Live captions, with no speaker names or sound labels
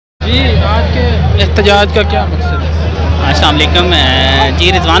जी आज के एहतजाज का क्या मकसद है? अस्सलाम वालेकुम। जी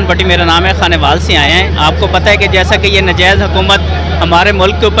रिजवान भट्टी मेरा नाम है, खानेवाल से आए हैं। आपको पता है कि जैसा कि ये नाजायज़ हुकूमत हमारे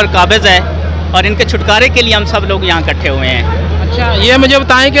मुल्क के ऊपर काबिज़ है और इनके छुटकारे के लिए हम सब लोग यहाँ इकट्ठे हुए हैं। अच्छा, ये मुझे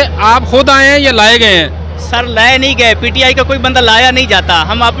बताएं कि आप खुद आए हैं या लाए गए हैं? सर लाए नहीं गए, PTI का कोई बंदा लाया नहीं जाता।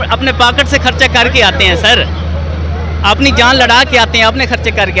 हम अपने पॉकेट से खर्चा करके आते हैं सर, अपनी जान लड़ा के आते हैं, अपने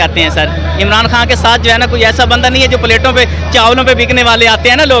खर्चे करके आते हैं सर। इमरान खान के साथ जो है ना कोई ऐसा बंदा नहीं है जो प्लेटों पे चावलों पे बिकने वाले आते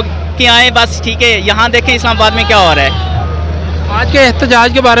हैं ना लोग कि आए बस ठीक है। यहाँ देखें इस्लामाबाद में क्या हो रहा है। आज के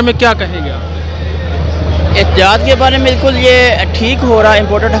एहतजाज के बारे में क्या कहेंगे? एहतजाज के बारे में बिल्कुल ये ठीक हो रहा है।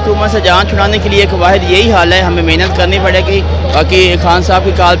 इम्पोर्टेड हुकूमत से जान छुड़ाने के लिए एक वाहिद यही हाल है, हमें मेहनत करनी पड़ेगी। बाकी खान साहब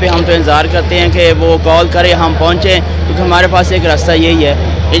की कॉल पे हम तो इंतज़ार करते हैं कि वो कॉल करें, हम पहुँचें, क्योंकि हमारे पास एक रास्ता यही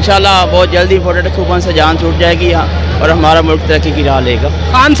है। इंशाल्लाह बहुत जल्दी इम्पोर्टेड हुकूमत से जान छूट जाएगी और हमारा मुल्क तरक्की की राह लेगा।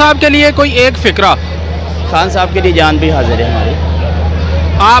 खान साहब के लिए कोई एक फ़िक्रा? खान साहब के लिए जान भी हाजिर है हमारी।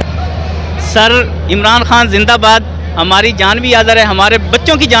 आप सर इमरान खान जिंदाबाद, हमारी जान भी हाज़िर है, हमारे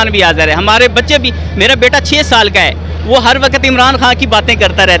बच्चों की जान भी हाज़िर है। हमारे बच्चे भी, मेरा बेटा 6 साल का है, वो हर वक्त इमरान खान की बातें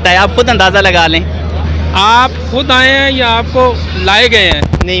करता रहता है। आप खुद अंदाज़ा लगा लें। आप खुद आए हैं या आपको लाए गए हैं?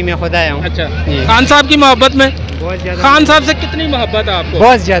 नहीं, मैं खुद आया हूँ। अच्छा, खान साहब की मोहब्बत में? बहुत ज़्यादा। खान साहब से कितनी मोहब्बत है आपको?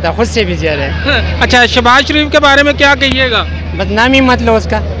 बहुत ज़्यादा, खुद से भी ज़्यादा है। अच्छा, शहबाज शरीफ के बारे में क्या कहिएगा? बदनामी मत लो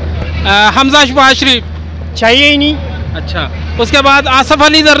उसका। हमजा शहबाज शरीफ चाहिए ही नहीं। अच्छा, उसके बाद आसफ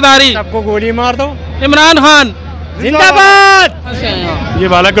अली जरदारी। सबको गोली मार दो। इमरान खान जिंदाबाद। जी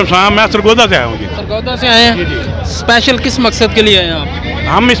वालेकुम सलाम, मैं सरगोदा से आया हूँ। जी सरगोदा से आए हैं। स्पेशल किस मकसद के लिए आए हैं आप?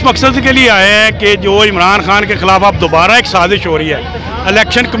 हम इस मकसद के लिए आए हैं कि जो इमरान खान के खिलाफ अब दोबारा एक साजिश हो रही है,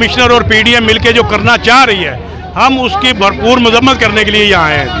 इलेक्शन कमिश्नर और PDM मिलकर जो करना चाह रही है, हम उसकी भरपूर मजम्मत करने के लिए यहाँ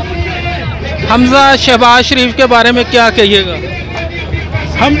आए हैं। हमजा शहबाज शरीफ के बारे में क्या कहिएगा?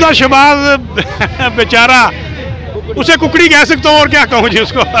 हमजा शहबाज बेचारा, उसे कुकड़ी कह सकता हूँ और क्या कहूँ जी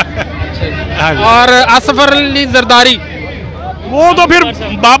उसको। और आसफ अली जरदारी? वो तो फिर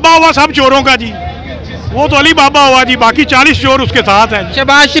बाबा हुआ सब चोरों का जी, वो तो अली बाबा हुआ जी, बाकी 40 चोर उसके साथ हैं।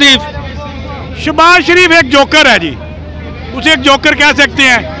 शहबाज शरीफ? शहबाज शरीफ एक जोकर है जी, उसे एक जोकर कह सकते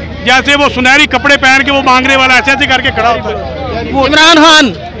हैं। जैसे वो सुनहरी कपड़े पहन के वो मांगने वाला ऐसे ऐसे करके खड़ा होता है। वो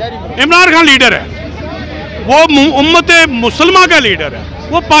इमरान खान लीडर है, वो उम्मत मुसलमान का लीडर है,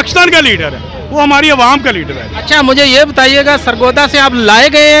 वो पाकिस्तान का लीडर है, वो हमारी आवाम का लीडर है। अच्छा, मुझे ये बताइएगा, सरगोदा से आप लाए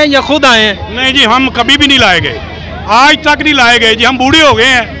गए हैं या खुद आए हैं? नहीं जी, हम कभी भी नहीं लाए गए, आज तक नहीं लाए गए जी। हम बूढ़े हो गए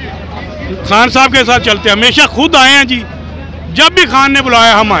हैं, खान साहब के साथ चलते हैं, हमेशा खुद आए हैं जी। जब भी खान ने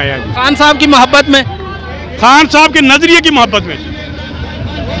बुलाया हम आए हैं जी। खान साहब की मोहब्बत में? खान साहब के नजरिए की मोहब्बत में जी।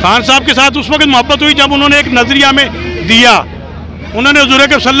 खान साहब के साथ उस वक्त मोहब्बत हुई जब उन्होंने एक नजरिया में दिया, उन्होंने हुज़ूर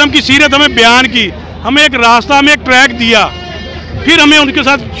अकरम सल्लल्लाहु अलैहि वसल्लम की सीरत हमें बयान की, हमें एक रास्ता, हमें एक ट्रैक दिया, फिर हमें उनके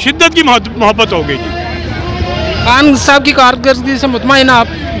साथ शिद्दत की मोहब्बत हो गई जी। खान साहब की कारकर्दगी से मुतमईन आप?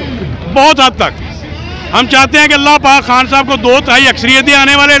 बहुत हद तक। हम चाहते हैं कि अल्लाह पाक खान साहब को 2/3 अक्सरियत दे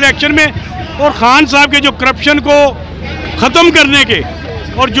आने वाले इलेक्शन में, और खान साहब के जो करप्शन को ख़त्म करने के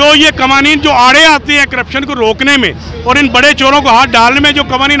और जो ये कवानीन जो आड़े आते हैं करप्शन को रोकने में और इन बड़े चोरों को हाथ डालने में जो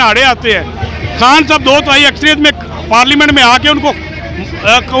कवानीन आड़े आते हैं, खान साहब 2/3 अक्सरियत में पार्लियामेंट में आके उनको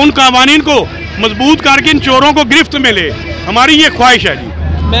उन कवानीन को मजबूत करके इन चोरों को गिरफ्त में ले, हमारी ये ख्वाहिश है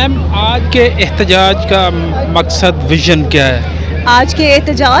जी। मैम, आज के एहतजाज का मकसद, विजन क्या है? आज के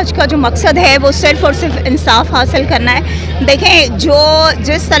एहतजाज का जो मकसद है वो सिर्फ़ और सिर्फ इंसाफ हासिल करना है। देखें, जो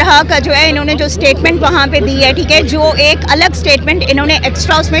जिस तरह का जो है इन्होंने जो स्टेटमेंट वहाँ पे दी है, ठीक है, जो एक अलग स्टेटमेंट इन्होंने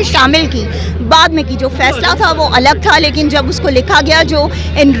एक्स्ट्रा उसमें शामिल की, बाद में की। जो फैसला था वो अलग था, लेकिन जब उसको लिखा गया, जो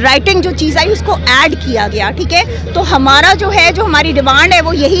इन राइटिंग जो चीज़ आई उसको ऐड किया गया, ठीक है। तो हमारा जो है, जो हमारी डिमांड है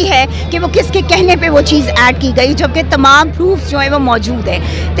वो यही है कि वो किसके कहने पे वो चीज़ ऐड की गई, जबकि तमाम प्रूफ्स जो है वो मौजूद है।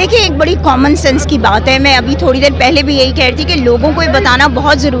 देखिए, एक बड़ी कॉमन सेंस की बात है, मैं अभी थोड़ी देर पहले भी यही कह रही थी कि लोगों को ये बताना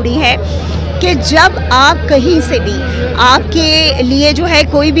बहुत ज़रूरी है कि जब आप कहीं से भी, आपके लिए जो है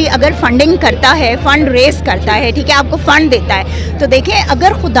कोई भी अगर फंडिंग करता है, फंड रेस करता है, ठीक है, आपको फ़ंड देता है, तो देखें,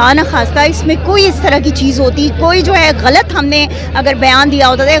 अगर खुदा न खास्ता इसमें कोई इस तरह की चीज़ होती, कोई जो है गलत हमने अगर बयान दिया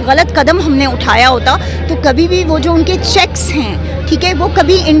होता था, गलत कदम हमने उठाया होता, तो कभी भी वो जो उनके चेक्स हैं, ठीक है, वो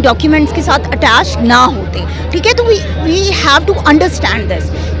कभी इन डॉक्यूमेंट्स के साथ अटैच ना होते, ठीक है। तो we have to understand this.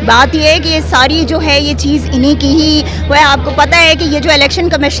 बात ये है कि ये सारी जो है ये चीज़ इन्हीं की ही वह, आपको पता है कि ये जो इलेक्शन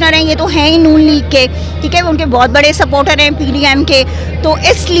कमिश्नर हैं ये तो हैं ही नून लीग के, ठीक है, उनके बहुत बड़े सपोर्टर हैं PDM के। तो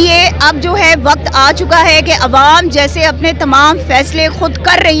इसलिए अब जो है वक्त आ चुका है कि अवाम जैसे अपने तमाम फैसले खुद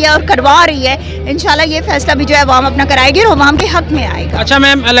कर रही है और करवा रही है, इंशाल्लाह ये फैसला भी जो है अवाम अपना कराएगी और अवाम के हक में आएगा। अच्छा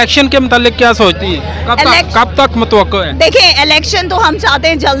मैम, इलेक्शन के मतलब क्या सोचती है, कब तक मुतवक्को है? देखें, इलेक्शन तो हम चाहते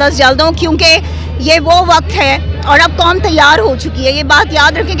हैं जल्द अज जल्द हो, क्योंकि ये वो वक्त है और अब कौम तैयार हो चुकी है। ये बात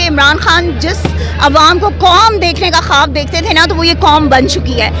याद रखें कि इमरान खान जिस अवाम को कौम देखने का ख्वाब देखते थे ना, तो वो ये कौम बन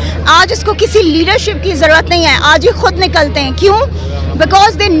चुकी है। आज इसको किसी लीडरशिप की ज़रूरत नहीं है, आज ये खुद निकलते हैं। क्यों?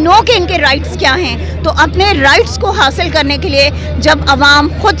 बिकॉज दे नो कि इनके राइट्स क्या हैं। तो अपने राइट्स को हासिल करने के लिए जब अवाम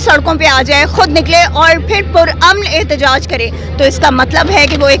खुद सड़कों पे आ जाए, खुद निकले और फिर पुरअमन एहतजाज करे, तो इसका मतलब है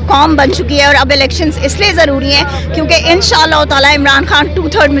कि वो एक कौम बन चुकी है। और अब इलेक्शंस इसलिए ज़रूरी हैं क्योंकि इंशाअल्लाह ताला इमरान खान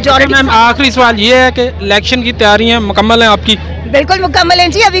 2/3 मेजॉरिटी। मैम आखिरी सवाल ये है कि इलेक्शन की तैयारियाँ मुकम्मल हैं आपकी? बिल्कुल मुकम्मल है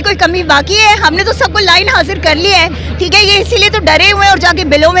जी, अभी कोई कमी बाकी है? हमने तो सबको लाइन हाजिर कर ली है, ठीक है। ये इसीलिए तो डरे हुए हैं और जाके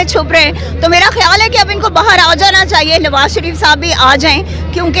बिलों में छुप रहे हैं। तो मेरा ख्याल है कि अब इनको बाहर आ जाना चाहिए, नवाज शरीफ साहब भी आ जाएं,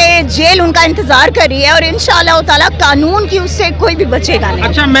 क्योंकि जेल उनका इंतजार कर रही है और इंशाअल्लाह ताला कानून की उससे कोई भी बचेगा नहीं।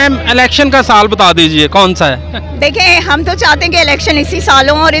 अच्छा मैम, इलेक्शन का साल बता दीजिए कौन सा है? देखें, हम तो चाहते हैं कि इलेक्शन इसी साल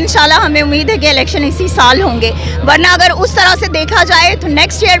हो और इंशाल्लाह हमें उम्मीद है कि इलेक्शन इसी साल होंगे, वरना अगर उस तरह से देखा जाए तो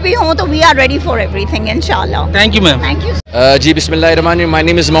नेक्स्ट ईयर भी हो, तो we are ready for everything इंशाल्लाह। Thank you ma'am. Thank you. जी बिस्मिल्लाहिर्रहमानिर्रहीम। My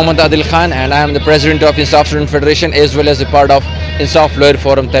name is Mohammad Adil Khan and I am the president of Insaf Student Federation as well as a part of Insaf Lawyer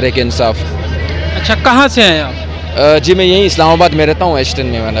Forum Tehreek-e-Insaf। अच्छा, कहाँ से हैं आप? जी मैं यहीं इस्लामाबाद में रहता हूँ, एस्टन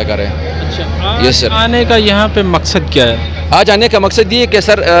में मेरा घर है। अच्छा, यस सर। आने का यहाँ पे मकसद क्या है? आज आने का मकसद ये कि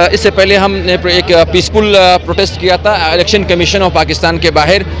सर इससे पहले हमने एक पीसफुल प्रोटेस्ट किया था इलेक्शन कमीशन ऑफ पाकिस्तान के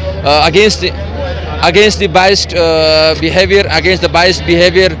बाहर against the biased behaviour, against the biased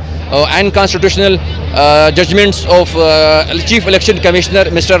behaviour unconstitutional judgements of chief election commissioner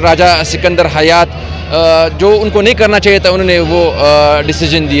mister राजा सिकंदर हयात, जो उनको नहीं करना चाहिए था, उन्होंने वो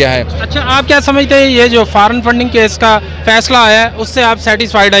डिसीजन दिया है। अच्छा, आप क्या समझते हैं ये जो फॉरेन फंडिंग केस का फैसला आया है उससे आप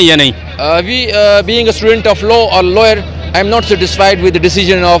सेटिस्फाइड है या नहीं? We being a student of law और lawyer, I am not satisfied with the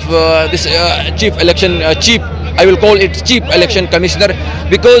decision of this I will call it chief election commissioner,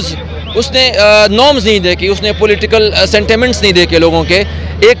 because उसने नॉर्म्स नहीं देखे, उसने पॉलिटिकल सेंटिमेंट्स नहीं देखे लोगों के।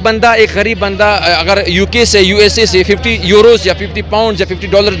 एक बंदा, एक गरीब बंदा अगर यूके से, यूएसए से 50 यूरोस या 50 पाउंड या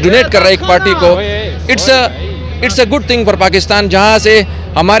 $50 डोनेट कर रहा है एक पार्टी को, it's a good thing for Pakistan, जहाँ से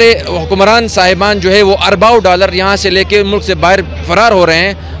हमारे हुक्मरान साहिबान जो है वो अरबाओं डॉलर यहाँ से लेके मुल्क से बाहर फरार हो रहे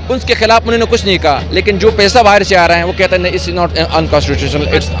हैं। उनके खिलाफ उन्होंने कुछ नहीं कहा, लेकिन जो पैसा बाहर से आ रहा है वो कहते हैं it's not unconstitutional,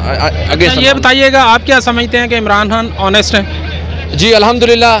 it's against. ये बताइएगा, आप क्या समझते हैं कि इमरान खान ऑनेस्ट हैं? जी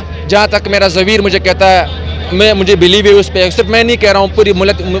अल्हम्दुलिल्लाह, जहाँ तक मेरा ज़वीर मुझे कहता है, मुझे बिलीव है उस पर। सिर्फ मैं नहीं कह रहा हूँ, पूरी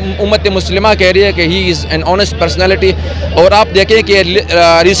उम्मत मुस्लिमा कह रही है कि he is an honest personality. और आप देखें कि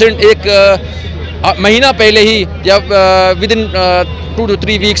रिसेंट एक महीना पहले ही, जब विद इन 2 to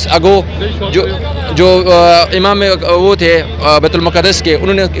 3 weeks अगो जो इमाम वो थे बैतुल मुक़द्दस के,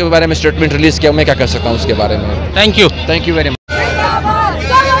 उन्होंने उसके बारे में स्टेटमेंट रिलीज़ किया। मैं क्या कर सकता हूँ उसके बारे में। Thank you very much.